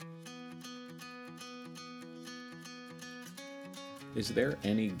Is there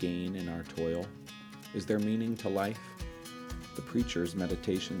any gain in our toil? Is there meaning to life? The preacher's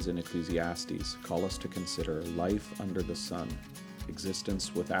meditations in Ecclesiastes call us to consider life under the sun,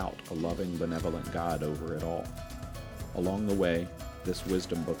 existence without a loving, benevolent God over it all. Along the way, this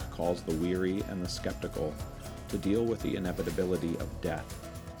wisdom book calls the weary and the skeptical to deal with the inevitability of death,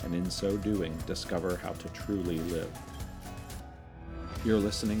 and in so doing, discover how to truly live. You're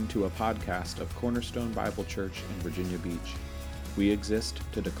listening to a podcast of Cornerstone Bible Church in Virginia Beach. We exist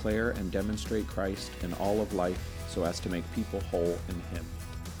to declare and demonstrate Christ in all of life so as to make people whole in Him.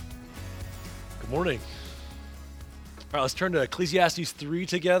 Good morning. All right, let's turn to Ecclesiastes 3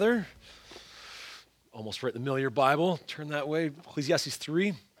 together. Almost right in the middle of your Bible. Turn that way, Ecclesiastes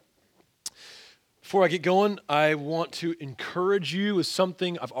 3. Before I get going, I want to encourage you with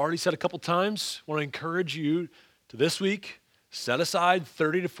something I've already said a couple times. I want to encourage you to this week, set aside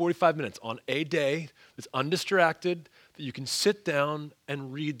 30 to 45 minutes on a day that's undistracted, that you can sit down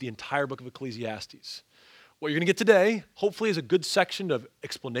and read the entire book of Ecclesiastes. What you're going to get today, hopefully, is a good section of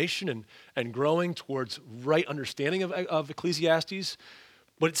explanation and growing towards right understanding of Ecclesiastes,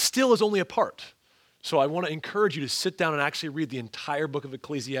 but it still is only a part. So I want to encourage you to sit down and actually read the entire book of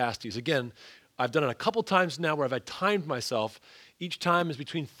Ecclesiastes. Again, I've done it a couple times now where I've timed myself. Each time is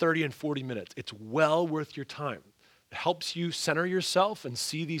between 30 and 40 minutes. It's well worth your time. It helps you center yourself and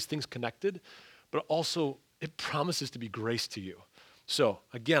see these things connected, but also it promises to be grace to you. So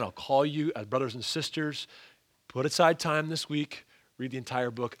again, I'll call you as brothers and sisters. Put aside time this week. Read the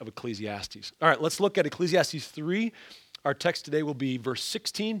entire book of Ecclesiastes. All right, let's look at Ecclesiastes 3. Our text today will be verse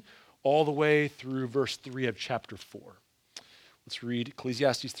 16 all the way through verse 3 of chapter 4. Let's read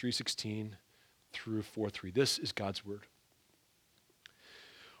Ecclesiastes 3:16 through 4:3. This is God's word.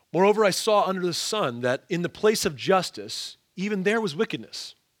 Moreover, I saw under the sun that in the place of justice, even there was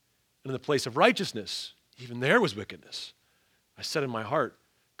wickedness. And in the place of righteousness, even there was wickedness. I said in my heart,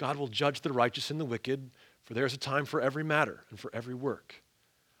 God will judge the righteous and the wicked, for there is a time for every matter and for every work.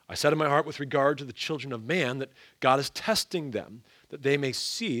 I said in my heart with regard to the children of man that God is testing them, that they may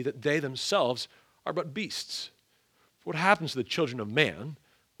see that they themselves are but beasts. For what happens to the children of man,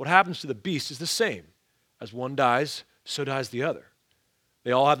 what happens to the beast is the same. As one dies, so dies the other.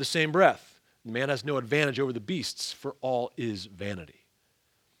 They all have the same breath. The man has no advantage over the beasts, for all is vanity.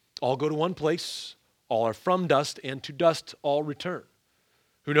 All go to one place. All are from dust, and to dust all return.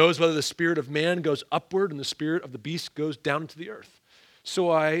 Who knows whether the spirit of man goes upward and the spirit of the beast goes down into the earth?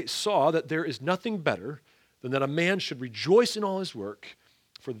 So I saw that there is nothing better than that a man should rejoice in all his work,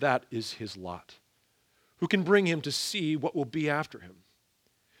 for that is his lot. Who can bring him to see what will be after him?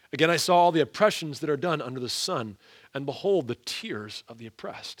 Again, I saw all the oppressions that are done under the sun, and behold, the tears of the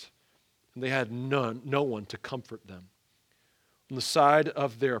oppressed. And they had no one to comfort them. On the side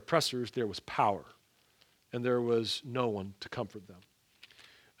of their oppressors there was power, and there was no one to comfort them.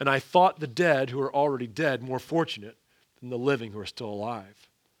 And I thought the dead who are already dead more fortunate than the living who are still alive.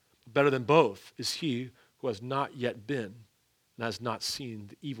 Better than both is he who has not yet been and has not seen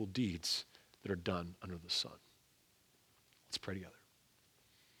the evil deeds that are done under the sun. Let's pray together.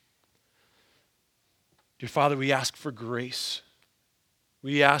 Dear Father, we ask for grace.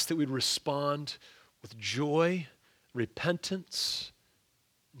 We ask that we'd respond with joy, repentance,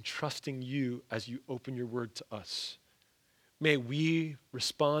 and trusting you as you open your word to us. May we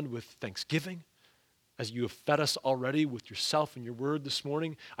respond with thanksgiving as you have fed us already with yourself and your word this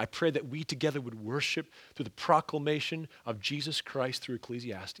morning. I pray that we together would worship through the proclamation of Jesus Christ through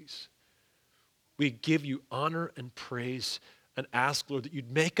Ecclesiastes. We give you honor and praise and ask, Lord, that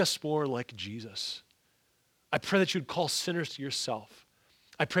you'd make us more like Jesus. I pray that you'd call sinners to yourself.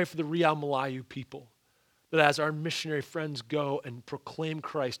 I pray for the Real Malayu people, that as our missionary friends go and proclaim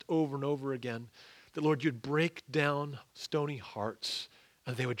Christ over and over again, that, Lord, you'd break down stony hearts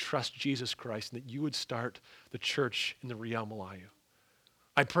and they would trust Jesus Christ and that you would start the church in the Real Malayu.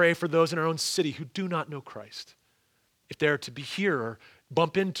 I pray for those in our own city who do not know Christ. If they're to be here or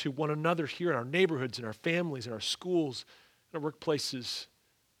bump into one another here in our neighborhoods, in our families, in our schools, in our workplaces,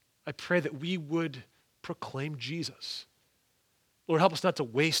 I pray that we would proclaim Jesus. Lord, help us not to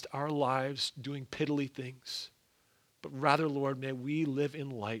waste our lives doing piddly things, but rather, Lord, may we live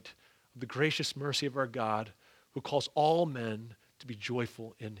in light of the gracious mercy of our God who calls all men to be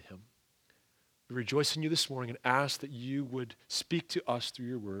joyful in him. We rejoice in you this morning and ask that you would speak to us through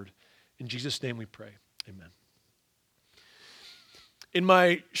your word. In Jesus' name we pray. Amen. In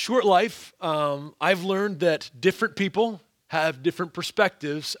my short life, I've learned that different people have different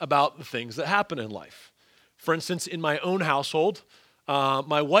perspectives about the things that happen in life. For instance, in my own household,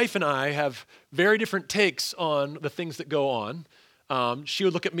 my wife and I have very different takes on the things that go on. she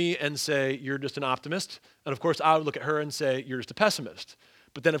would look at me and say, "You're just an optimist." And of course, I would look at her and say, "You're just a pessimist."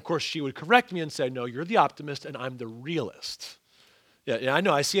 But then, of course, she would correct me and say, "No, you're the optimist and I'm the realist." Yeah, I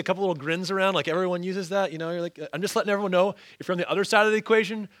know. I see a couple little grins around, like everyone uses that. You're like, I'm just letting everyone know, if you're on the other side of the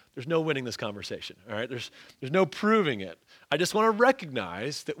equation, there's no winning this conversation, all right? There's no proving it. I just want to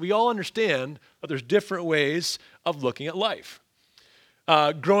recognize that we all understand that there's different ways of looking at life.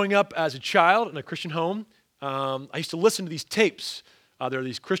 Growing up as a child in a Christian home, I used to listen to these tapes. There are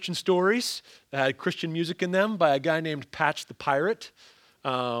these Christian stories that had Christian music in them by a guy named Patch the Pirate.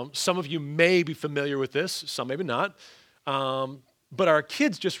 Some of you may be familiar with this, some maybe not. But our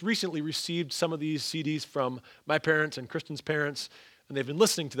kids just recently received some of these CDs from my parents and Kristen's parents, and they've been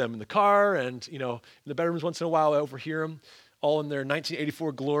listening to them in the car and, in the bedrooms once in a while. I overhear them, all in their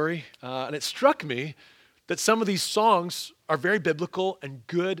 1984 glory. And it struck me that some of these songs are very biblical and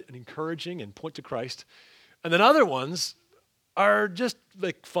good and encouraging and point to Christ. And then other ones are just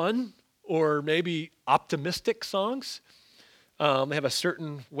like fun or maybe optimistic songs. They have a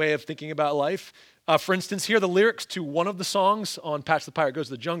certain way of thinking about life. For instance, here are the lyrics to one of the songs on Patch the Pirate Goes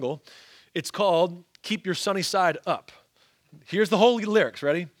to the Jungle. It's called "Keep Your Sunny Side Up." Here's the whole lyrics,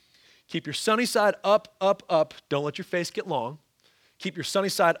 ready? Keep your sunny side up, up, up. Don't let your face get long. Keep your sunny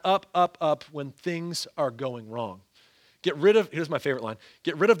side up, up, up when things are going wrong. Here's my favorite line,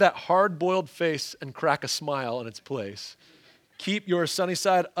 get rid of that hard-boiled face and crack a smile in its place. Keep your sunny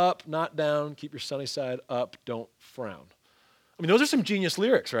side up, not down. Keep your sunny side up, don't frown. I mean, those are some genius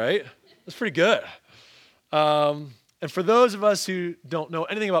lyrics, right? That's pretty good. And for those of us who don't know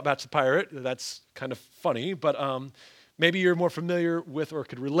anything about Patch the Pirate, that's kind of funny, but maybe you're more familiar with or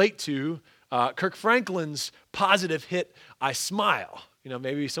could relate to Kirk Franklin's positive hit, "I Smile."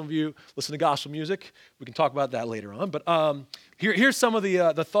 Maybe some of you listen to gospel music. We can talk about that later on. But here's some of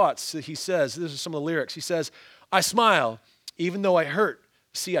the thoughts that he says. These are some of the lyrics. He says, "I smile, even though I hurt.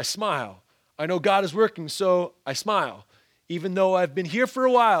 See, I smile. I know God is working, so I smile. Even though I've been here for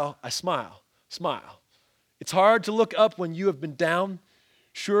a while, I smile, smile. It's hard to look up when you have been down.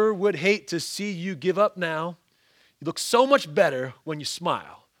 Sure would hate to see you give up now. You look so much better when you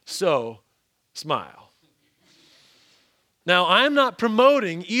smile, so smile." Now, I'm not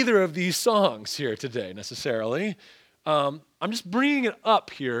promoting either of these songs here today necessarily. I'm just bringing it up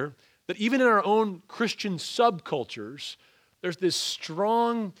here that even in our own Christian subcultures, there's this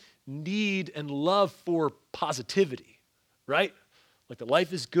strong need and love for positivity. Right? Like that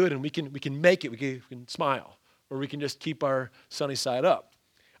life is good and we can make it, we can smile, or we can just keep our sunny side up.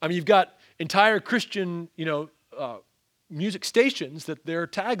 I mean, you've got entire Christian, music stations that their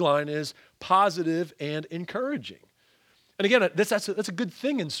tagline is positive and encouraging. And again, that's a good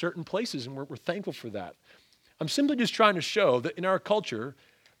thing in certain places, and we're thankful for that. I'm simply just trying to show that in our culture,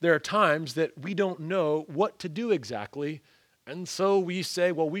 there are times that we don't know what to do exactly. And so we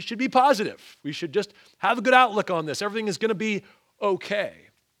say, well, we should be positive. We should just have a good outlook on this. Everything is going to be okay.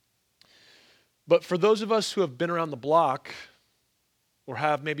 But for those of us who have been around the block or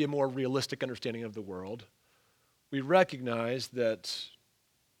have maybe a more realistic understanding of the world, we recognize that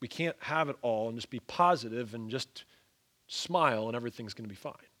we can't have it all and just be positive and just smile and everything's going to be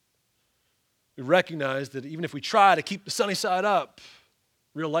fine. We recognize that even if we try to keep the sunny side up,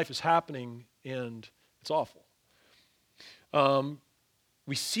 real life is happening and it's awful.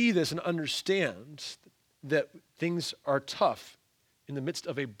 We see this and understand that things are tough in the midst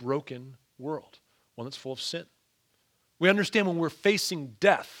of a broken world, one that's full of sin. We understand when we're facing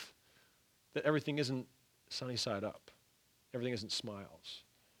death that everything isn't sunny side up. Everything isn't smiles.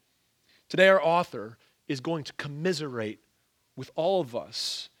 Today our author is going to commiserate with all of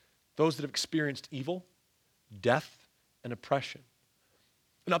us, those that have experienced evil, death, and oppression.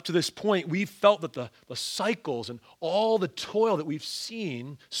 And up to this point, we've felt that the cycles and all the toil that we've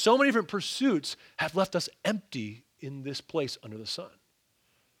seen, so many different pursuits, have left us empty in this place under the sun.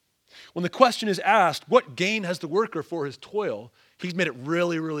 When the question is asked, what gain has the worker for his toil? He's made it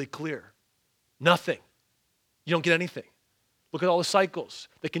really, really clear. Nothing. You don't get anything. Look at all the cycles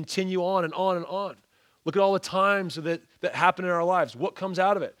that continue on and on and on. Look at all the times that happen in our lives. What comes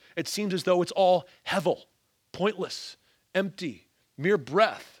out of it? It seems as though it's all hevel, pointless, empty, mere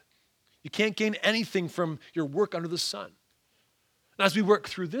breath. You can't gain anything from your work under the sun. And as we work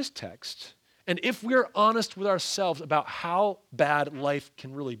through this text, and if we're honest with ourselves about how bad life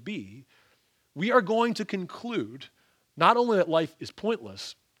can really be, we are going to conclude not only that life is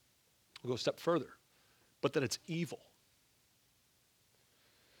pointless, we'll go a step further, but that it's evil.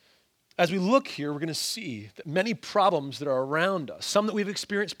 As we look here, we're going to see that many problems that are around us, some that we've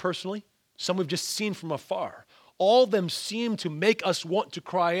experienced personally, some we've just seen from afar, all of them seem to make us want to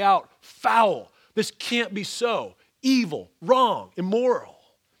cry out, foul, this can't be so, evil, wrong, immoral.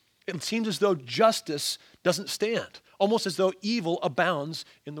 It seems as though justice doesn't stand, almost as though evil abounds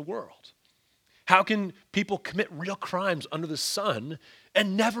in the world. How can people commit real crimes under the sun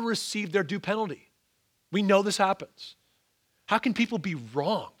and never receive their due penalty? We know this happens. How can people be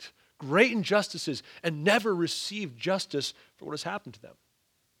wronged, great injustices, and never receive justice for what has happened to them?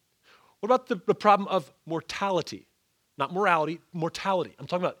 What about the problem of mortality? Not morality, mortality. I'm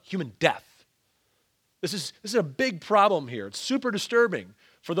talking about human death. This is a big problem here. It's super disturbing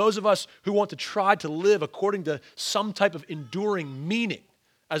for those of us who want to try to live according to some type of enduring meaning,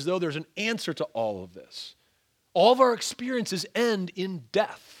 as though there's an answer to all of this. All of our experiences end in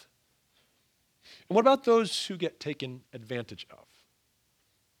death. And what about those who get taken advantage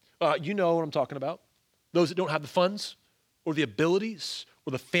of? You know what I'm talking about. Those that don't have the funds or the abilities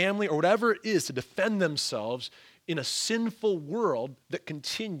or the family or whatever it is to defend themselves in a sinful world that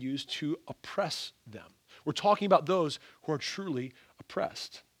continues to oppress them. We're talking about those who are truly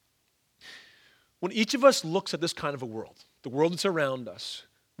oppressed. When each of us looks at this kind of a world, the world that's around us,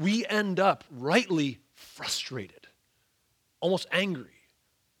 we end up rightly frustrated, almost angry,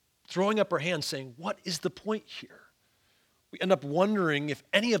 throwing up our hands saying, what is the point here? We end up wondering if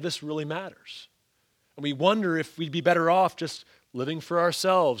any of this really matters. And we wonder if we'd be better off just living for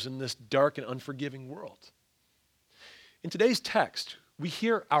ourselves in this dark and unforgiving world. In today's text, we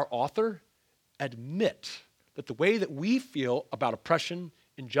hear our author admit that the way that we feel about oppression,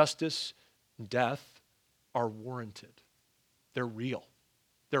 injustice, and death are warranted. They're real.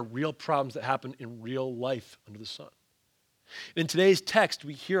 They're real problems that happen in real life under the sun. In today's text,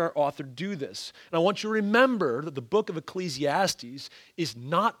 we hear our author do this. And I want you to remember that the book of Ecclesiastes is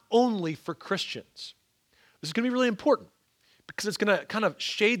not only for Christians. This is going to be really important because it's going to kind of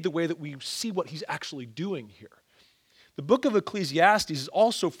shade the way that we see what he's actually doing here. The book of Ecclesiastes is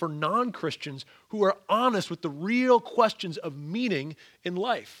also for non-Christians who are honest with the real questions of meaning in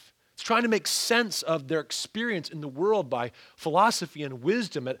life. It's trying to make sense of their experience in the world by philosophy and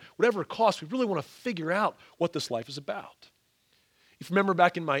wisdom at whatever cost. We really want to figure out what this life is about. If you remember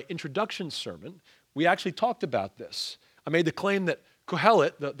back in my introduction sermon, we actually talked about this. I made the claim that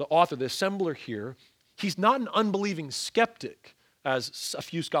Kohelet, the author, the assembler here, he's not an unbelieving skeptic, as a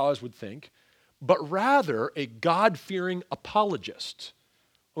few scholars would think, but rather a God-fearing apologist.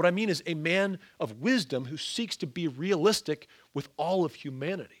 What I mean is a man of wisdom who seeks to be realistic with all of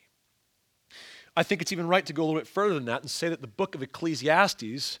humanity. I think it's even right to go a little bit further than that and say that the book of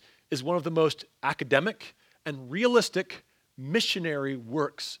Ecclesiastes is one of the most academic and realistic missionary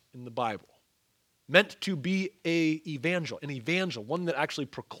works in the Bible, meant to be an evangel, one that actually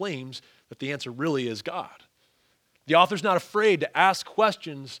proclaims that the answer really is God. The author's not afraid to ask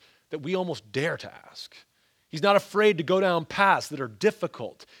questions that we almost dare to ask. He's not afraid to go down paths that are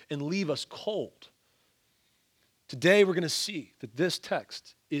difficult and leave us cold. Today we're going to see that this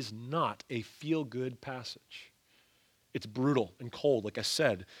text is not a feel-good passage. It's brutal and cold, like I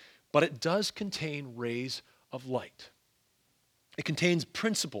said, but it does contain rays of light. It contains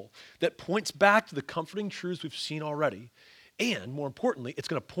principle that points back to the comforting truths we've seen already, and more importantly, it's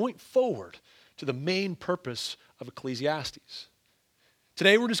going to point forward to the main purpose of Ecclesiastes.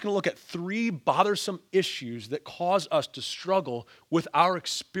 Today, we're just going to look at 3 bothersome issues that cause us to struggle with our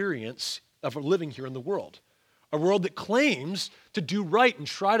experience of living here in the world. A world that claims to do right and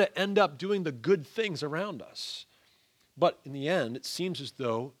try to end up doing the good things around us. But in the end, it seems as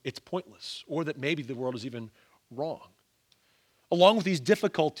though it's pointless, or that maybe the world is even wrong. Along with these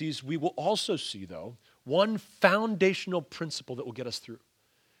difficulties, we will also see, though, one foundational principle that will get us through.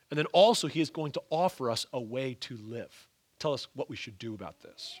 And then also, he is going to offer us a way to live. Tell us what we should do about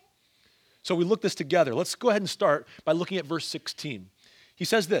this. So we look this together. Let's go ahead and start by looking at verse 16. He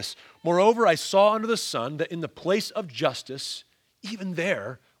says this, "Moreover, I saw under the sun that in the place of justice, even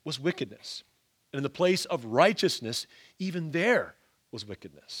there was wickedness. And in the place of righteousness, even there was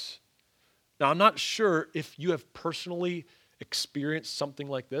wickedness." Now, I'm not sure if you have personally experienced something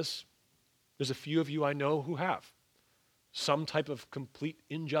like this. There's a few of you I know who have. Some type of complete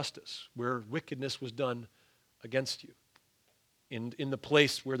injustice where wickedness was done against you. In the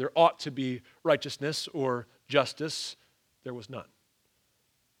place where there ought to be righteousness or justice, there was none.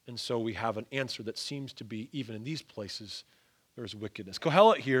 And so we have an answer that seems to be, even in these places, there is wickedness.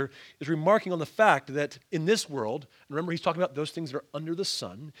 Kohelet here is remarking on the fact that in this world, and remember he's talking about those things that are under the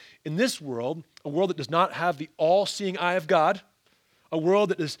sun, in this world, a world that does not have the all-seeing eye of God, a world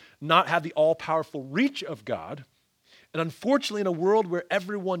that does not have the all-powerful reach of God, and unfortunately in a world where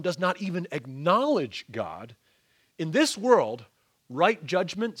everyone does not even acknowledge God, in this world, right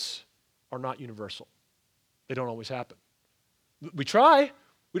judgments are not universal. They don't always happen. We try.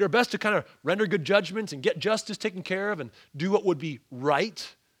 We do our best to kind of render good judgments and get justice taken care of and do what would be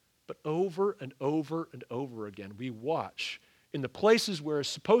right. But over and over and over again, we watch in the places where it's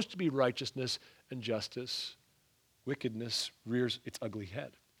supposed to be righteousness and justice, wickedness rears its ugly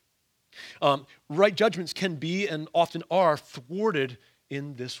head. Right judgments can be and often are thwarted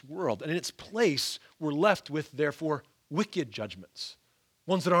in this world. And in its place, we're left with, therefore, wicked judgments,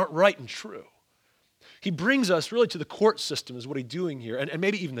 ones that aren't right and true. He brings us really to the court system is what he's doing here, and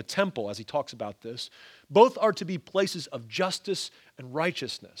maybe even the temple as he talks about this. Both are to be places of justice and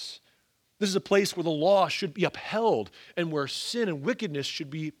righteousness. This is a place where the law should be upheld and where sin and wickedness should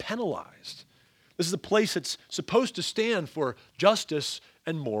be penalized. This is a place that's supposed to stand for justice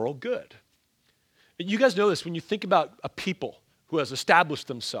and moral good. And you guys know this when you think about a people who has established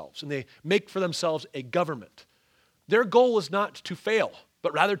themselves and they make for themselves a government. Their goal is not to fail,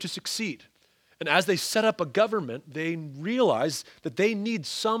 but rather to succeed. And as they set up a government, they realize that they need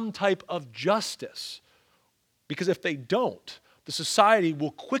some type of justice. Because if they don't, the society will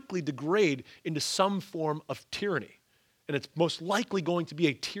quickly degrade into some form of tyranny. And it's most likely going to be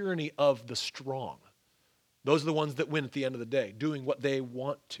a tyranny of the strong. Those are the ones that win at the end of the day, doing what they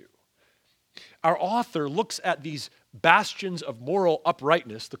want to. Our author looks at these bastions of moral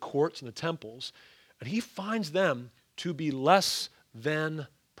uprightness, the courts and the temples, and he finds them to be less than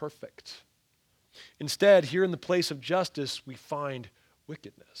perfect. Instead, here in the place of justice, we find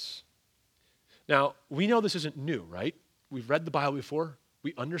wickedness. Now, we know this isn't new, right? We've read the Bible before.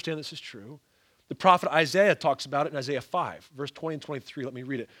 We understand this is true. The prophet Isaiah talks about it in Isaiah 5, verse 20 and 23. Let me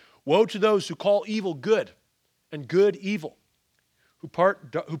read it. Woe to those who call evil good and good evil, who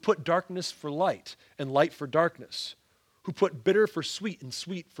put darkness for light and light for darkness, who put bitter for sweet and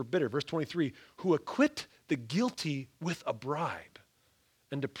sweet for bitter. Verse 23, who acquit the guilty with a bribe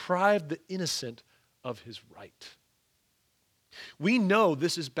and deprive the innocent of his right. We know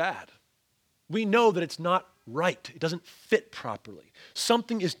this is bad. We know that it's not right. It doesn't fit properly.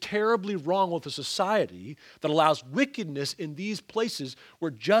 Something is terribly wrong with a society that allows wickedness in these places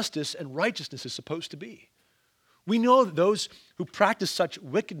where justice and righteousness is supposed to be. We know that those who practice such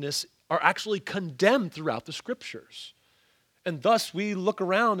wickedness are actually condemned throughout the scriptures. And thus we look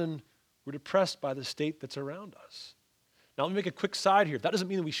around and we're depressed by the state that's around us. Now let me make a quick side here. That doesn't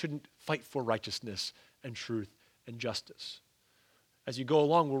mean that we shouldn't fight for righteousness and truth and justice. As you go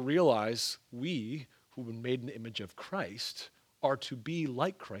along, we'll realize we, who've been made in the image of Christ, are to be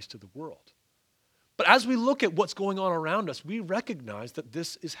like Christ to the world. But as we look at what's going on around us, we recognize that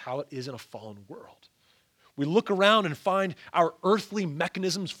this is how it is in a fallen world. We look around and find our earthly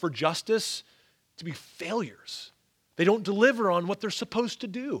mechanisms for justice to be failures. They don't deliver on what they're supposed to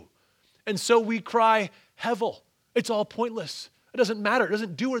do. And so we cry, Hevel, it's all pointless. It doesn't matter. It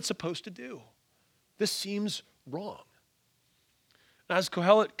doesn't do what it's supposed to do. This seems wrong. And as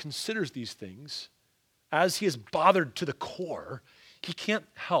Kohelet considers these things, as he is bothered to the core, he can't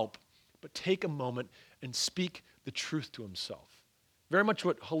help but take a moment and speak the truth to himself. Very much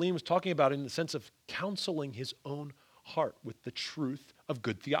what Halim was talking about in the sense of counseling his own heart with the truth of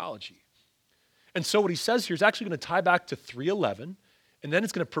good theology. And so what he says here is actually going to tie back to 3:11, and then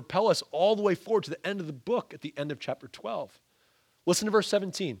it's going to propel us all the way forward to the end of the book at the end of chapter 12. Listen to verse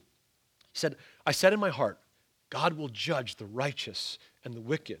 17. He said, I said in my heart, God will judge the righteous and the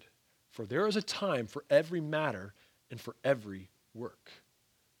wicked, for there is a time for every matter and for every work.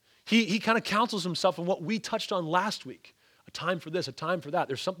 He kind of counsels himself on what we touched on last week. A time for this, a time for that.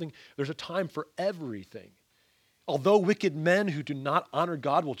 There's a time for everything. Although wicked men who do not honor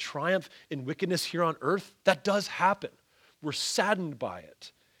God will triumph in wickedness here on earth, that does happen. We're saddened by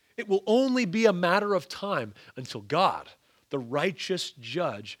it. It will only be a matter of time until God, the righteous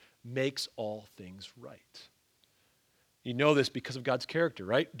judge, makes all things right. You know this because of God's character,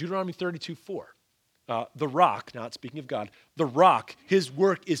 right? Deuteronomy 32:4. The rock, not speaking of God, the rock, his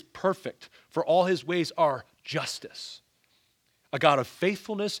work is perfect, for all his ways are justice. A God of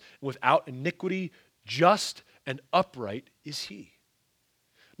faithfulness and without iniquity, just and upright is he.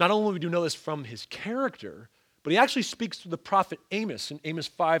 Not only do we know this from his character, but he actually speaks to the prophet Amos in Amos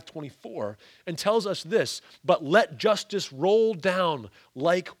 5:24 and tells us this, but let justice roll down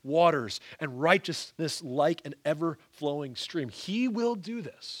like waters and righteousness like an ever-flowing stream. He will do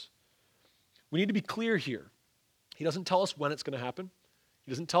this. We need to be clear here. He doesn't tell us when it's going to happen.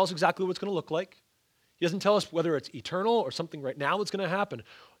 He doesn't tell us exactly what it's going to look like. He doesn't tell us whether it's eternal or something right now that's going to happen.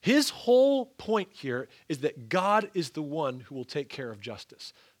 His whole point here is that God is the one who will take care of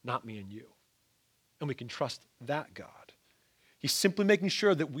justice, not me and you. And we can trust that God. He's simply making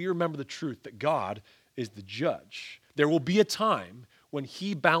sure that we remember the truth that God is the judge. There will be a time when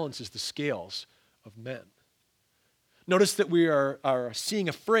he balances the scales of men. Notice that we are seeing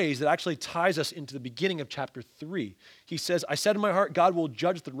a phrase that actually ties us into the beginning of chapter 3. He says, I said in my heart, God will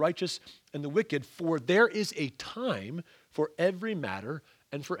judge the righteous and the wicked, for there is a time for every matter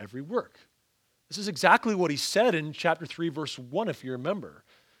and for every work. This is exactly what he said in chapter 3, verse 1, if you remember.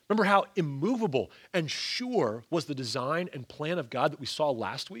 Remember how immovable and sure was the design and plan of God that we saw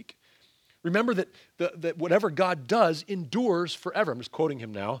last week? Remember that whatever God does endures forever. I'm just quoting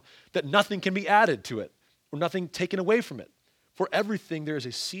him now, that nothing can be added to it or nothing taken away from it. For everything there is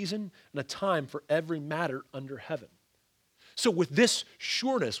a season and a time for every matter under heaven. So with this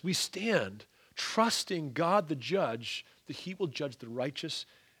sureness, we stand trusting God the judge that he will judge the righteous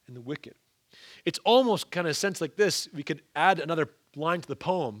and the wicked. It's almost kind of a sense like this. We could add another line to the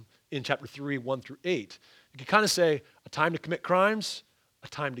poem in chapter 3, 1 through 8. You could kind of say, a time to commit crimes, a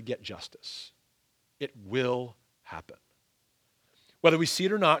time to get justice. It will happen. Whether we see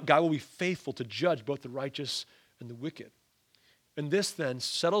it or not, God will be faithful to judge both the righteous and the wicked. And this then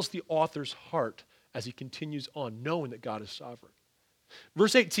settles the author's heart as he continues on, knowing that God is sovereign.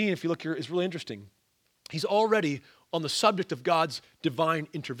 Verse 18, if you look here, is really interesting. He's already on the subject of God's divine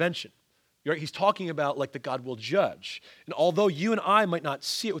intervention. He's talking about like that God will judge. And although you and I might not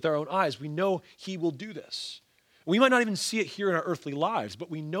see it with our own eyes, we know he will do this. We might not even see it here in our earthly lives,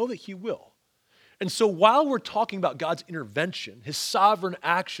 but we know that he will. And so while we're talking about God's intervention, his sovereign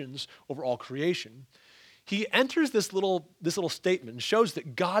actions over all creation, he enters this little statement and shows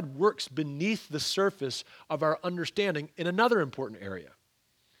that God works beneath the surface of our understanding in another important area.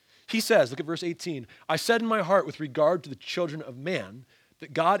 He says, look at verse 18, I said in my heart with regard to the children of man,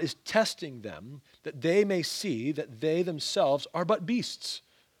 that God is testing them, that they may see that they themselves are but beasts.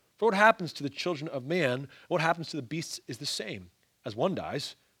 For what happens to the children of man, what happens to the beasts is the same. As one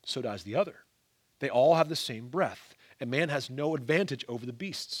dies, so dies the other. They all have the same breath, and man has no advantage over the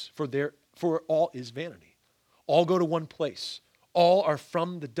beasts, for all is vanity. All go to one place. All are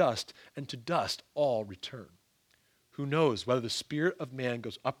from the dust, and to dust all return. Who knows whether the spirit of man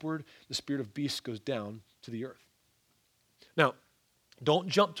goes upward, the spirit of beasts goes down to the earth. Now, don't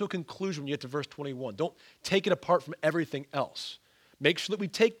jump to a conclusion when you get to verse 21. Don't take it apart from everything else. Make sure that we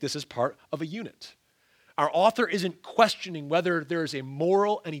take this as part of a unit. Our author isn't questioning whether there is a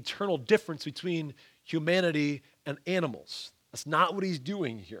moral and eternal difference between humanity and animals. That's not what he's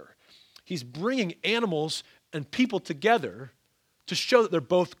doing here. He's bringing animals and people together to show that they're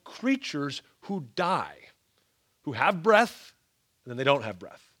both creatures who die, who have breath, and then they don't have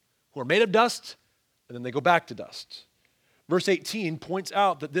breath, who are made of dust, and then they go back to dust. Verse 18 points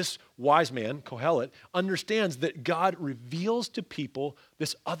out that this wise man, Kohelet, understands that God reveals to people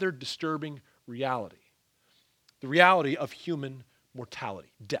this other disturbing reality, the reality of human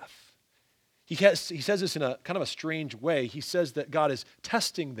mortality, death. He says this in a kind of a strange way. He says that God is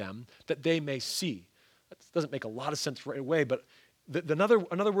testing them that they may see. That doesn't make a lot of sense right away, but another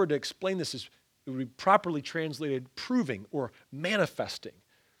word to explain this is it would be properly translated proving or manifesting.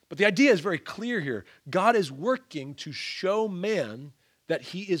 But the idea is very clear here. God is working to show man that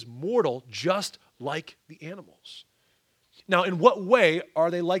he is mortal just like the animals. Now, in what way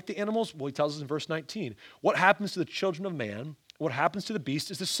are they like the animals? Well, he tells us in verse 19. What happens to the children of man, what happens to the beast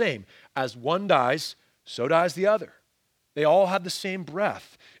is the same. As one dies, so dies the other. They all have the same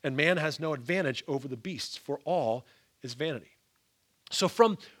breath, and man has no advantage over the beasts, for all is vanity. So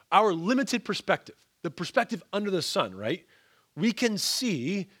from our limited perspective, the perspective under the sun, right, we can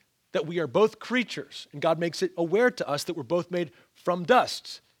see that we are both creatures, and God makes it aware to us that we're both made from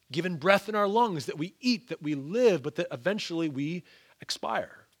dust, given breath in our lungs, that we eat, that we live, but that eventually we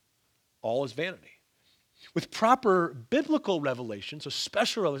expire. All is vanity. With proper biblical revelation, so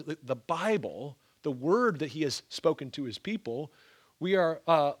special the Bible, the word that he has spoken to his people, we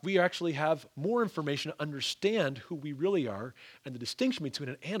actually have more information to understand who we really are and the distinction between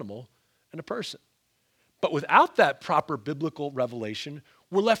an animal and a person. But without that proper biblical revelation,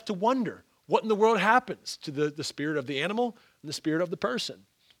 we're left to wonder what in the world happens to the spirit of the animal and the spirit of the person.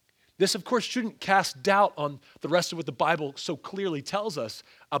 This, of course, shouldn't cast doubt on the rest of what the Bible so clearly tells us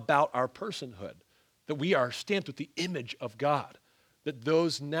about our personhood, that we are stamped with the image of God, that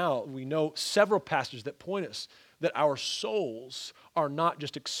we know several passages that point us that our souls are not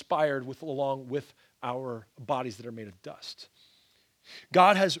just expired along with our bodies that are made of dust.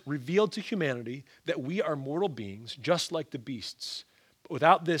 God has revealed to humanity that we are mortal beings just like the beasts. But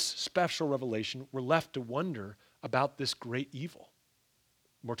without this special revelation, we're left to wonder about this great evil,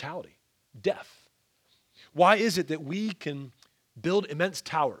 mortality, death. Why is it that we can build immense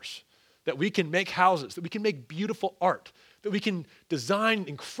towers, that we can make houses, that we can make beautiful art, that we can design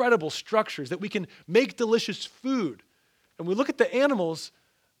incredible structures, that we can make delicious food? And we look at the animals,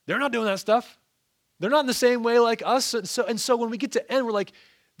 they're not doing that stuff. They're not in the same way like us. And so when we get to end, we're like,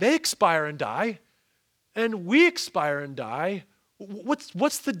 they expire and die, and we expire and die.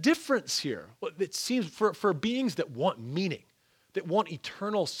 What's the difference here? Well, it seems for beings that want meaning, that want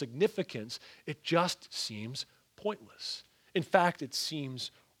eternal significance, it just seems pointless. In fact, it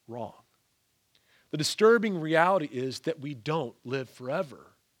seems wrong. The disturbing reality is that we don't live forever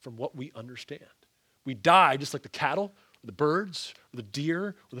from what we understand. We die just like the cattle, or the birds, or the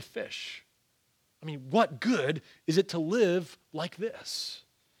deer, or the fish. I mean, what good is it to live like this?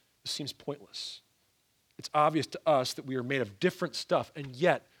 This seems pointless. It's obvious to us that we are made of different stuff, and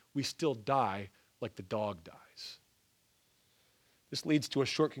yet we still die like the dog dies. This leads to a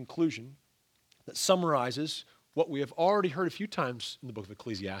short conclusion that summarizes what we have already heard a few times in the book of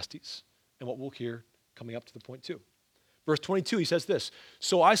Ecclesiastes and what we'll hear coming up to the point too. Verse 22, he says this,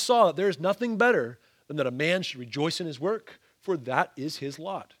 "So I saw that there is nothing better than that a man should rejoice in his work, for that is his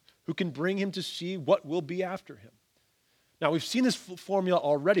lot. Who can bring him to see what will be after him?" Now, we've seen this formula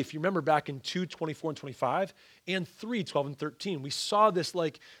already. If you remember back in 2:24 and 25 and 3:12 and 13, we saw this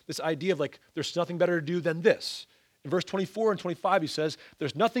idea of there's nothing better to do than this. In verse 24 and 25, he says,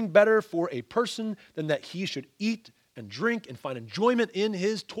 "There's nothing better for a person than that he should eat and drink and find enjoyment in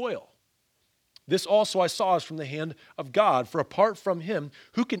his toil. This also I saw is from the hand of God, for apart from him,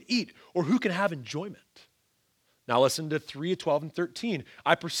 who can eat or who can have enjoyment?" Now listen to 3:12 and 13.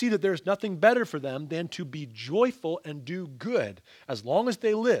 "I perceive that there is nothing better for them than to be joyful and do good, as long as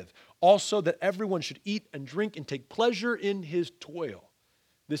they live. Also that everyone should eat and drink and take pleasure in his toil.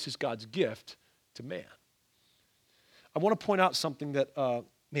 This is God's gift to man." I want to point out something that,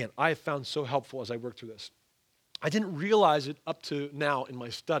 I have found so helpful as I work through this. I didn't realize it up to now in my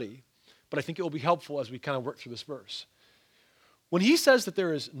study, but I think it will be helpful as we kind of work through this verse. When he says that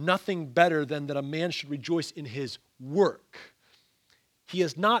there is nothing better than that a man should rejoice in his work, he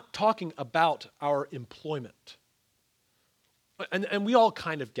is not talking about our employment. And we all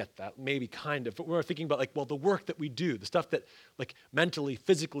kind of get that, maybe kind of, but we're thinking about the work that we do, the stuff that mentally,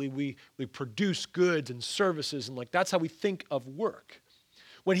 physically, we produce goods and services, and that's how we think of work.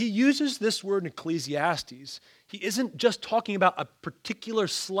 When he uses this word in Ecclesiastes, he isn't just talking about a particular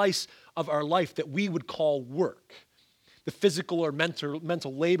slice of our life that we would call work, the physical or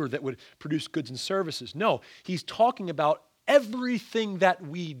mental labor that would produce goods and services. No, he's talking about everything that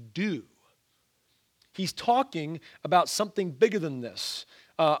we do. He's talking about something bigger than this.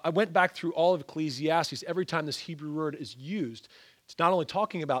 I went back through all of Ecclesiastes. Every time this Hebrew word is used, it's not only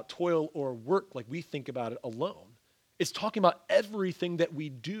talking about toil or work like we think about it alone. It's talking about everything that we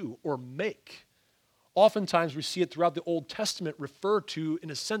do or make. Oftentimes we see it throughout the Old Testament referred to,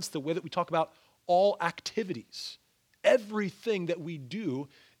 in a sense, the way that we talk about all activities, everything that we do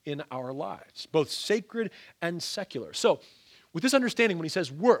in our lives, both sacred and secular. So with this understanding, when he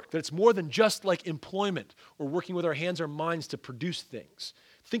says work, that it's more than just like employment or working with our hands or minds to produce things,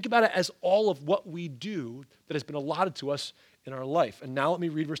 think about it as all of what we do that has been allotted to us in our life. And now let me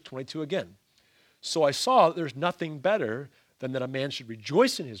read verse 22 again. "So I saw that there's nothing better than that a man should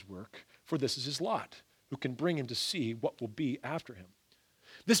rejoice in his work, for this is his lot. Who can bring him to see what will be after him?"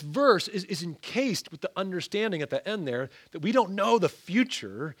 This verse is encased with the understanding at the end there that we don't know the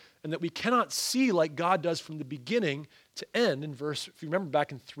future and that we cannot see like God does from the beginning to end. In verse, if you remember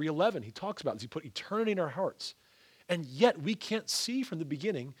back in 3:11, he talks about this. He put eternity in our hearts. And yet we can't see from the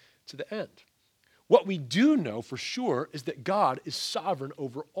beginning to the end. What we do know for sure is that God is sovereign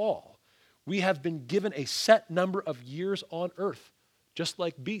over all. We have been given a set number of years on earth, just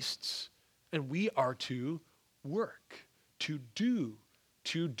like beasts. And we are to work, to do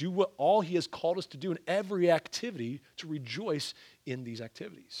what all he has called us to do in every activity, to rejoice in these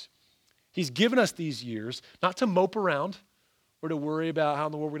activities. He's given us these years not to mope around or to worry about how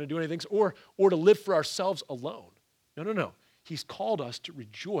in the world we're going to do anything or to live for ourselves alone. No. He's called us to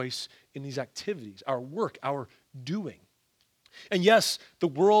rejoice in these activities, our work, our doing. And yes, the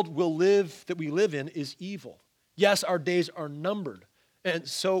world that we live in is evil. Yes, our days are numbered. And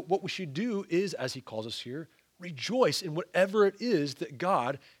so what we should do is, as he calls us here, rejoice in whatever it is that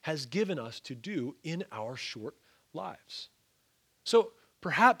God has given us to do in our short lives. So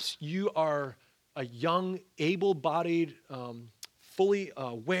perhaps you are a young, able-bodied, fully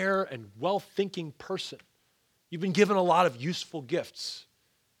aware and well-thinking person. You've been given a lot of useful gifts.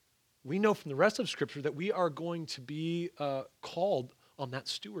 We know from the rest of Scripture that we are going to be called on that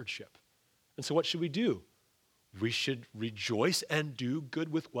stewardship. And so what should we do? We should rejoice and do good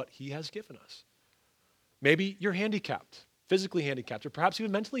with what he has given us. Maybe you're handicapped, physically handicapped, or perhaps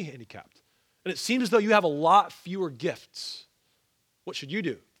even mentally handicapped. And it seems as though you have a lot fewer gifts. What should you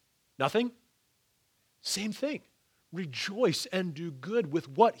do? Nothing? Same thing. Rejoice and do good with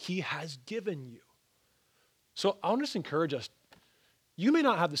what he has given you. So I want to just encourage us. You may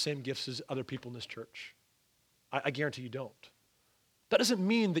not have the same gifts as other people in this church. I guarantee you don't. That doesn't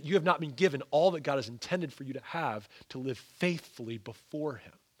mean that you have not been given all that God has intended for you to have to live faithfully before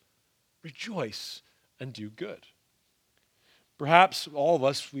him. Rejoice and do good. Perhaps all of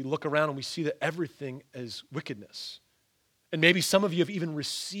us, we look around and we see that everything is wickedness. And maybe some of you have even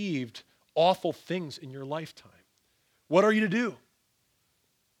received awful things in your lifetime. What are you to do?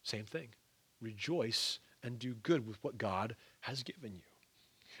 Same thing. Rejoice and do good with what God has given you.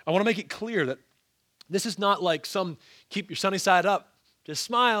 I want to make it clear that this is not like some keep your sunny side up, just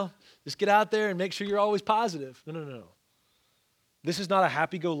smile, just get out there and make sure you're always positive. No. This is not a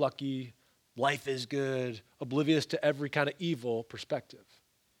happy-go-lucky, life is good, oblivious to every kind of evil perspective.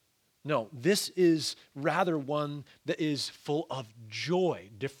 No, this is rather one that is full of joy,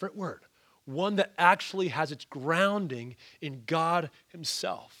 different word, one that actually has its grounding in God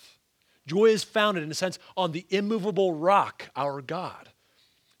himself. Joy is founded, in a sense, on the immovable rock, our God.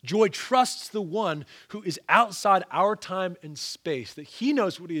 Joy trusts the one who is outside our time and space, that he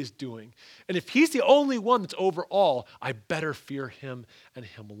knows what he is doing. And if he's the only one that's over all, I better fear him and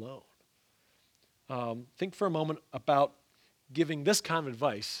him alone. Think for a moment about giving this kind of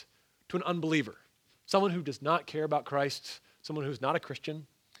advice to an unbeliever, someone who does not care about Christ, someone who's not a Christian.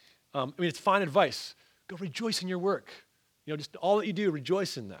 It's fine advice. Go rejoice in your work. Just all that you do,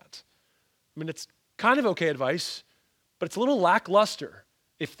 rejoice in that. It's kind of okay advice, but it's a little lackluster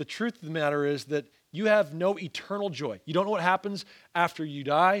if the truth of the matter is that you have no eternal joy. You don't know what happens after you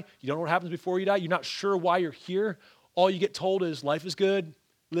die. You don't know what happens before you die. You're not sure why you're here. All you get told is life is good.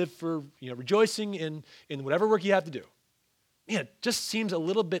 Live for rejoicing in whatever work you have to do. Man, it just seems a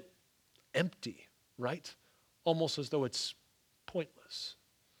little bit empty, right? Almost as though it's pointless.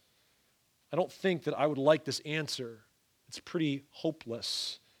 I don't think that I would like this answer. It's pretty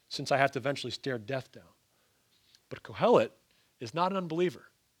hopeless since I have to eventually stare death down. But Kohelet is not an unbeliever.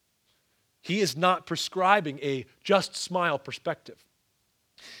 He is not prescribing a just smile perspective.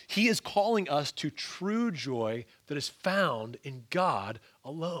 He is calling us to true joy that is found in God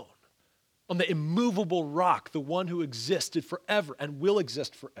alone, on the immovable rock, the one who existed forever and will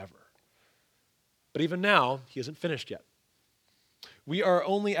exist forever. But even now, he isn't finished yet. We are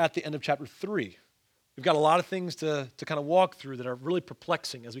only at the end of chapter 3. We've got a lot of things to kind of walk through that are really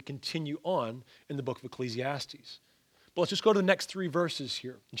perplexing as we continue on in the book of Ecclesiastes. But let's just go to the next 3 verses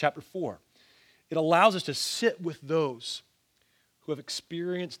here in chapter 4. It allows us to sit with those who have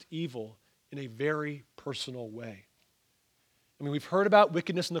experienced evil in a very personal way. We've heard about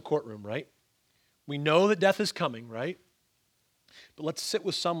wickedness in the courtroom, right? We know that death is coming, right? But let's sit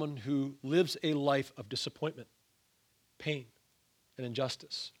with someone who lives a life of disappointment, pain, and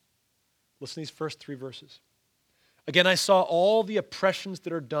injustice. Listen to these first 3 verses. Again, I saw all the oppressions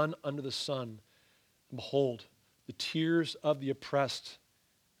that are done under the sun, and behold, the tears of the oppressed,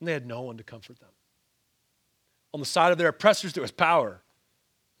 and they had no one to comfort them. On the side of their oppressors, there was power, and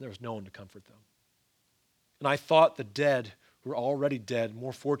there was no one to comfort them. And I thought the dead who were already dead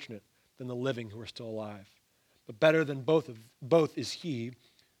more fortunate than the living who are still alive. But better than both is he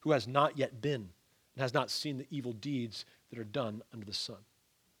who has not yet been and has not seen the evil deeds that are done under the sun.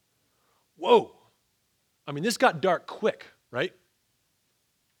 Whoa! This got dark quick, right?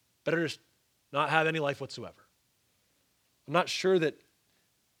 Better just not have any life whatsoever. I'm not sure that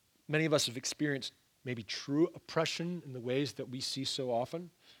many of us have experienced maybe true oppression in the ways that we see so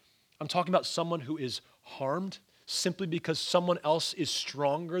often. I'm talking about someone who is harmed simply because someone else is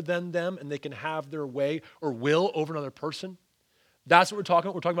stronger than them and they can have their way or will over another person. That's what we're talking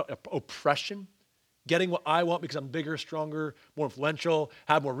about. We're talking about oppression, getting what I want because I'm bigger, stronger, more influential,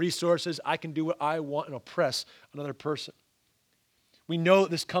 have more resources. I can do what I want and oppress another person. We know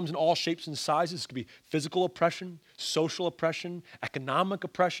that this comes in all shapes and sizes. It could be physical oppression, social oppression, economic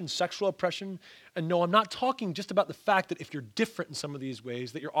oppression, sexual oppression. And no, I'm not talking just about the fact that if you're different in some of these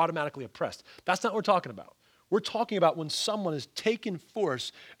ways, that you're automatically oppressed. That's not what we're talking about. We're talking about when someone has taken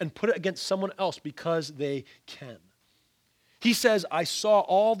force and put it against someone else because they can. He says, I saw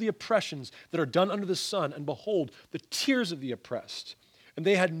all the oppressions that are done under the sun, and behold, the tears of the oppressed. And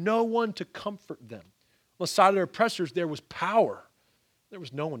they had no one to comfort them. On the side of their oppressors, there was power. There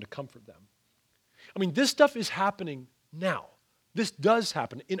was no one to comfort them. This stuff is happening now. This does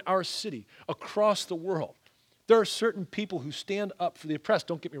happen in our city, across the world. There are certain people who stand up for the oppressed,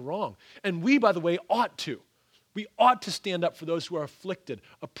 don't get me wrong. And we, by the way, ought to. We ought to stand up for those who are afflicted,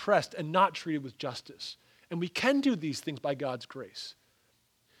 oppressed, and not treated with justice. And we can do these things by God's grace.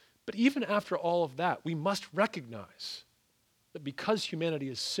 But even after all of that, we must recognize that because humanity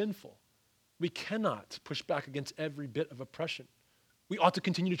is sinful, we cannot push back against every bit of oppression. We ought to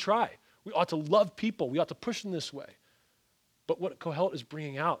continue to try. We ought to love people. We ought to push them this way. But what Kohelet is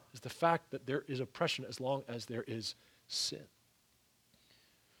bringing out is the fact that there is oppression as long as there is sin.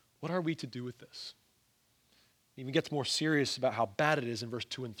 What are we to do with this? He even gets more serious about how bad it is in verse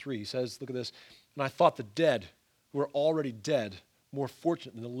 2 and 3. He says, look at this, and I thought the dead who are already dead more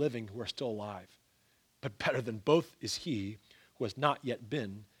fortunate than the living who are still alive. But better than both is he who has not yet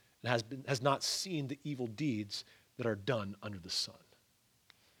been and has not seen the evil deeds that are done under the sun.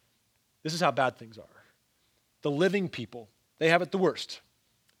 This is how bad things are. The living people, they have it the worst.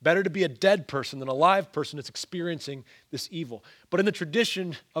 Better to be a dead person than a live person that's experiencing this evil. But in the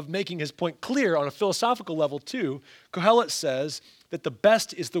tradition of making his point clear on a philosophical level too, Kohelet says that the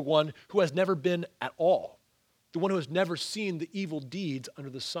best is the one who has never been at all, the one who has never seen the evil deeds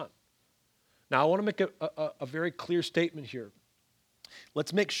under the sun. Now, I want to make a very clear statement here.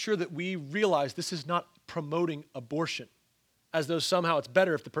 Let's make sure that we realize this is not promoting abortion, as though somehow it's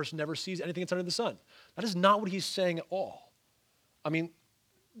better if the person never sees anything that's under the sun. That is not what he's saying at all. I mean,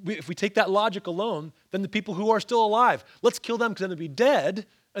 if we take that logic alone, then the people who are still alive, let's kill them because then they'd be dead,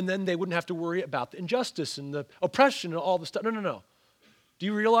 and then they wouldn't have to worry about the injustice and the oppression and all the stuff. No. Do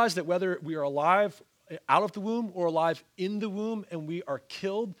you realize that whether we are alive out of the womb or alive in the womb and we are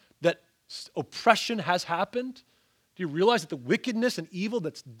killed, that oppression has happened? Do you realize that the wickedness and evil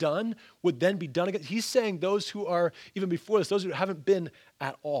that's done would then be done again? He's saying those who are, even before this, those who haven't been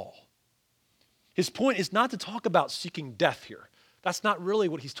at all. His point is not to talk about seeking death here. That's not really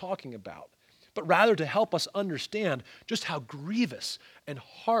what he's talking about, but rather to help us understand just how grievous and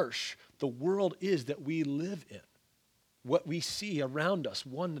harsh the world is that we live in, what we see around us,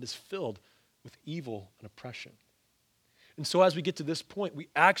 one that is filled with evil and oppression. And so as we get to this point, we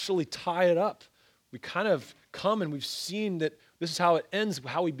actually tie it up. We kind of come and we've seen that this is how it ends,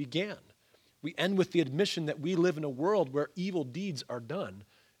 how we began. We end with the admission that we live in a world where evil deeds are done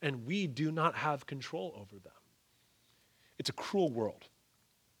and we do not have control over them. It's a cruel world.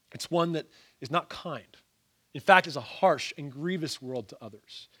 It's one that is not kind. In fact, it's a harsh and grievous world to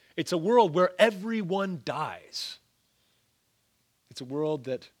others. It's a world where everyone dies. It's a world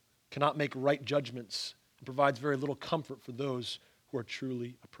that cannot make right judgments and provides very little comfort for those who are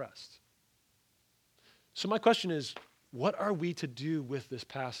truly oppressed. So my question is, what are we to do with this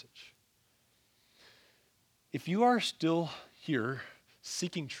passage? If you are still here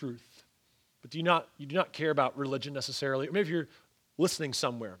seeking truth, but you do not care about religion necessarily, or maybe if you're listening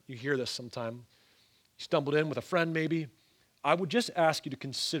somewhere, you hear this sometime, you stumbled in with a friend maybe, I would just ask you to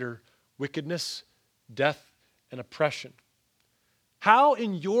consider wickedness, death, and oppression. How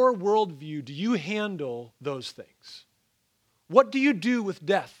in your worldview do you handle those things? What do you do with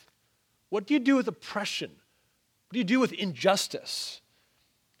death? What do you do with oppression? What do you do with injustice?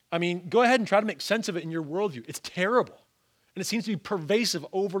 I mean, go ahead and try to make sense of it in your worldview. It's terrible, and it seems to be pervasive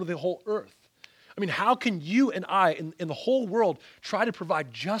over the whole earth. I mean, how can you and I in the whole world try to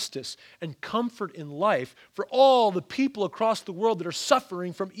provide justice and comfort in life for all the people across the world that are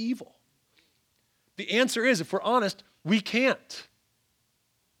suffering from evil? The answer is, if we're honest, we can't.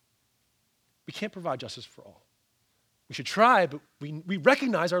 We can't provide justice for all. We should try, but we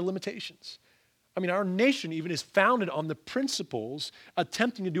recognize our limitations. I mean, our nation even is founded on the principles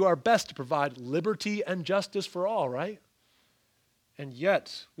attempting to do our best to provide liberty and justice for all, right? And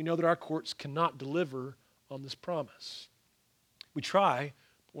yet, we know that our courts cannot deliver on this promise. We try,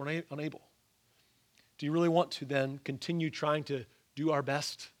 but we're unable. Do you really want to then continue trying to do our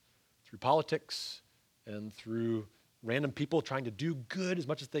best through politics and through random people trying to do good as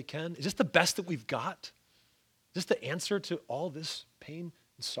much as they can? Is this the best that we've got? Is this the answer to all this pain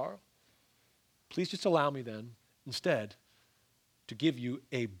and sorrow? Please just allow me then, instead, to give you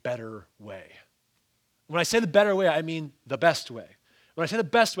a better way. When I say the better way, I mean the best way. When I say the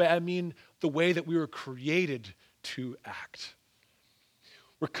best way, I mean the way that we were created to act.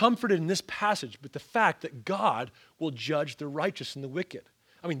 We're comforted in this passage with the fact that God will judge the righteous and the wicked.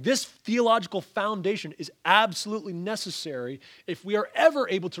 I mean, this theological foundation is absolutely necessary if we are ever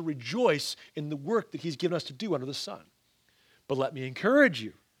able to rejoice in the work that he's given us to do under the sun. But let me encourage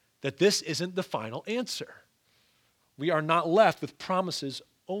you that this isn't the final answer. We are not left with promises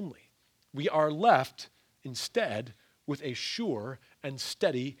only. We are left instead with a sure and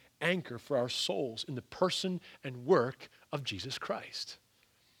steady anchor for our souls in the person and work of Jesus Christ.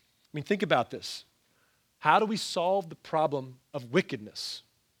 I mean, think about this. How do we solve the problem of wickedness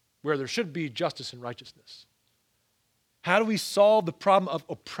where there should be justice and righteousness? How do we solve the problem of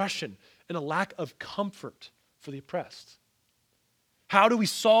oppression and a lack of comfort for the oppressed? How do we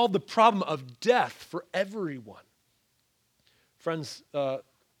solve the problem of death for everyone? Friends,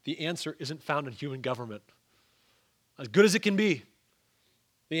 the answer isn't found in human government. As good as it can be,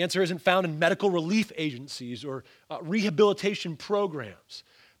 The answer isn't found in medical relief agencies or rehabilitation programs.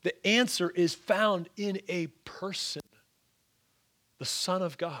 The answer is found in a person, the Son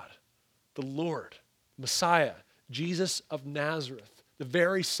of God, the Lord, Messiah, Jesus of Nazareth, the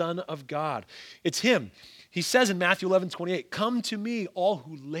very Son of God. It's him. He says in Matthew 11:28, "Come to me, all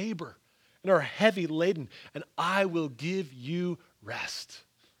who labor and are heavy laden, and I will give you rest."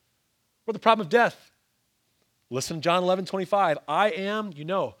 Or the problem of death. Listen to John 11:25. "I am,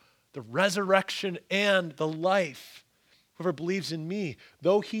 the resurrection and the life. Whoever believes in me,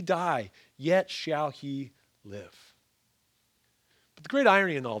 though he die, yet shall he live." But the great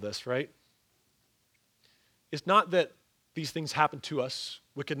irony in all this, right, is not that these things happen to us,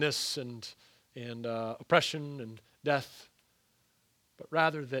 wickedness and oppression and death, but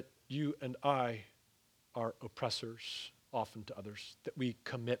rather that you and I are oppressors often to others, that we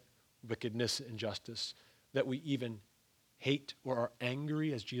commit wickedness and injustice, that we even hate or are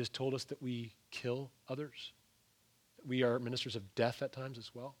angry, as Jesus told us, that we kill others. We are ministers of death at times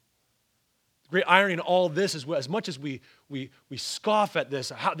as well. The great irony in all of this is, as much as we scoff at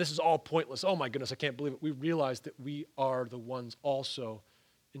this, how this is all pointless, oh my goodness, I can't believe it, we realize that we are the ones also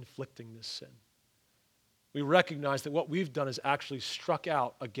inflicting this sin. We recognize that what we've done is actually struck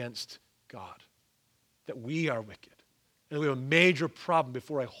out against God, that we are wicked, and we have a major problem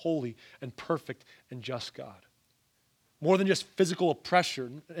before a holy and perfect and just God. More than just physical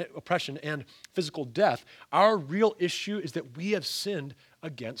oppression and physical death, our real issue is that we have sinned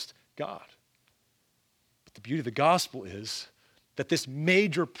against God. But the beauty of the gospel is that this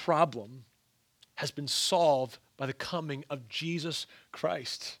major problem has been solved by the coming of Jesus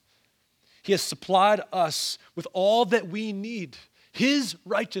Christ. He has supplied us with all that we need, his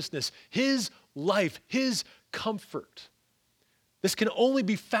righteousness, his life, his comfort. This can only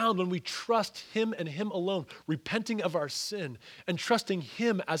be found when we trust him and him alone, repenting of our sin and trusting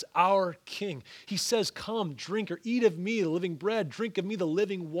him as our king. He says, "Come, drink or eat of me, the living bread, drink of me, the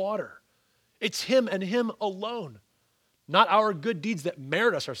living water." It's him and him alone, not our good deeds that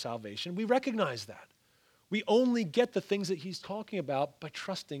merit us our salvation. We recognize that. We only get the things that he's talking about by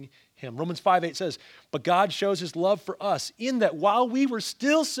trusting him. Romans 5:8 says, "But God shows his love for us in that while we were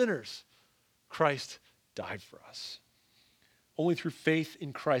still sinners, Christ died for us." Only through faith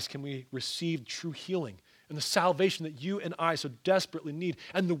in Christ can we receive true healing and the salvation that you and I so desperately need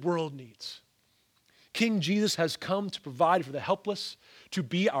and the world needs. King Jesus has come to provide for the helpless, to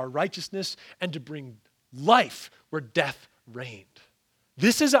be our righteousness, and to bring life where death reigned.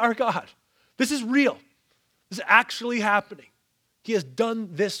 This is our God. This is real. This is actually happening. He has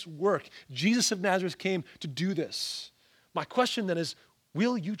done this work. Jesus of Nazareth came to do this. My question then is,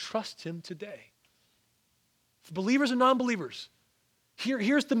 will you trust him today? For believers and non-believers,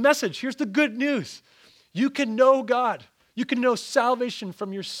 here's the message. Here's the good news. You can know God. You can know salvation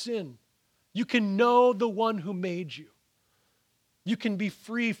from your sin. You can know the one who made you. You can be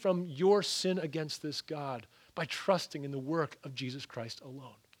free from your sin against this God by trusting in the work of Jesus Christ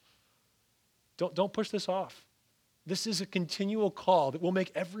alone. Don't push this off. This is a continual call that we'll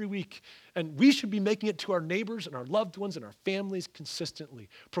make every week, and we should be making it to our neighbors and our loved ones and our families consistently,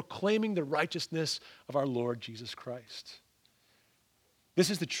 proclaiming the righteousness of our Lord Jesus Christ.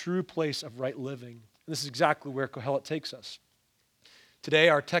 This is the true place of right living, and this is exactly where Kohelet takes us. Today,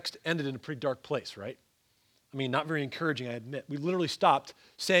 our text ended in a pretty dark place, right? I mean, not very encouraging, I admit. We literally stopped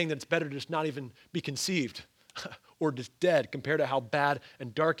saying that it's better to just not even be conceived or just dead compared to how bad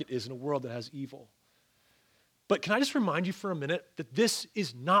and dark it is in a world that has evil. But can I just remind you for a minute that this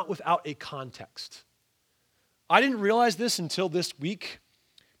is not without a context? I didn't realize this until this week,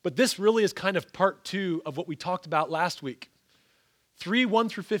 but this really is kind of part 2 of what we talked about last week.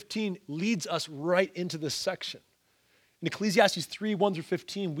 3:1-15 leads us right into this section. In Ecclesiastes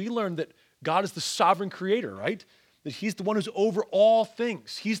 3:1-15, we learned that God is the sovereign creator, right? That he's the one who's over all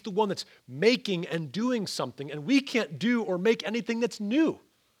things. He's the one that's making and doing something, and we can't do or make anything that's new.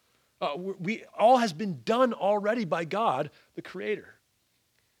 All has been done already by God, the Creator.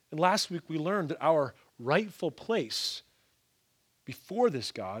 And last week we learned that our rightful place before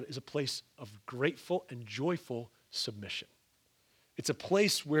this God is a place of grateful and joyful submission. It's a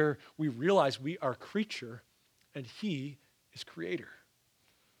place where we realize we are creature and he is creator.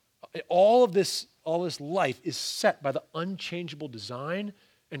 All this life is set by the unchangeable design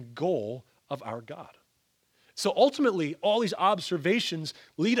and goal of our God. So ultimately, all these observations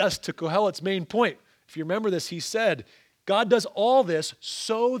lead us to Kohelet's main point. If you remember this, he said, God does all this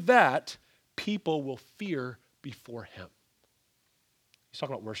so that people will fear before him. He's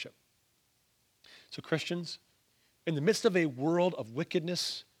talking about worship. So Christians, in the midst of a world of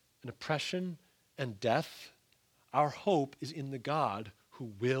wickedness and oppression and death, our hope is in the God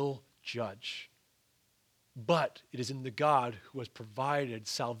who will judge. But it is in the God who has provided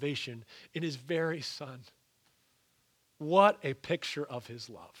salvation in his very Son. What a picture of his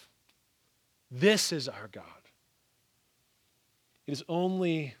love. This is our God. It is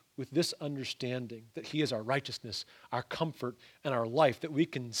only with this understanding that he is our righteousness, our comfort, and our life that we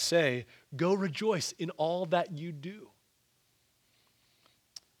can say, go rejoice in all that you do.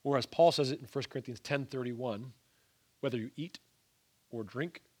 Or as Paul says it in 1 Corinthians 10:31, whether you eat or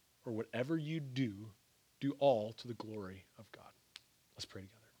drink or whatever you do all to the glory of God. Let's pray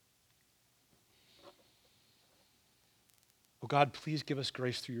together. Oh God, please give us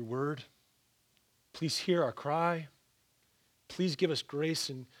grace through your word. Please hear our cry. Please give us grace,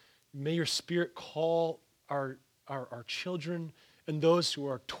 and may your Spirit call our children and those who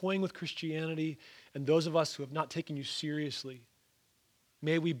are toying with Christianity and those of us who have not taken you seriously.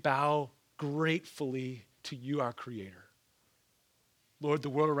 May we bow gratefully to you, our Creator. Lord, the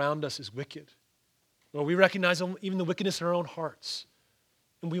world around us is wicked. Lord, we recognize even the wickedness in our own hearts,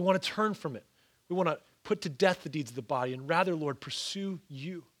 and we want to turn from it. We want to put to death the deeds of the body and rather, Lord, pursue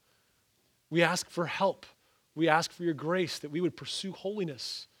you. We ask for help. We ask for your grace that we would pursue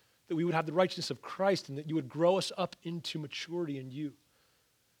holiness, that we would have the righteousness of Christ, and that you would grow us up into maturity in you.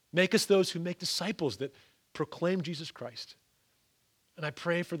 Make us those who make disciples that proclaim Jesus Christ. And I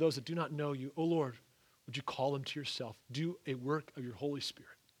pray for those that do not know you. Oh Lord, would you call them to yourself? Do a work of your Holy Spirit.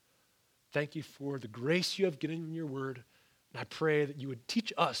 Thank you for the grace you have given in your word. And I pray that you would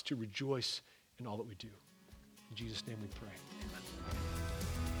teach us to rejoice in all that we do. In Jesus' name we pray. Amen.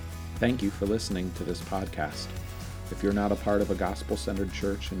 Thank you for listening to this podcast. If you're not a part of a gospel-centered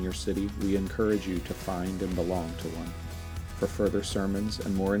church in your city, we encourage you to find and belong to one. For further sermons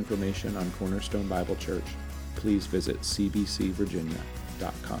and more information on Cornerstone Bible Church, please visit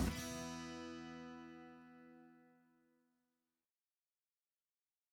cbcvirginia.com.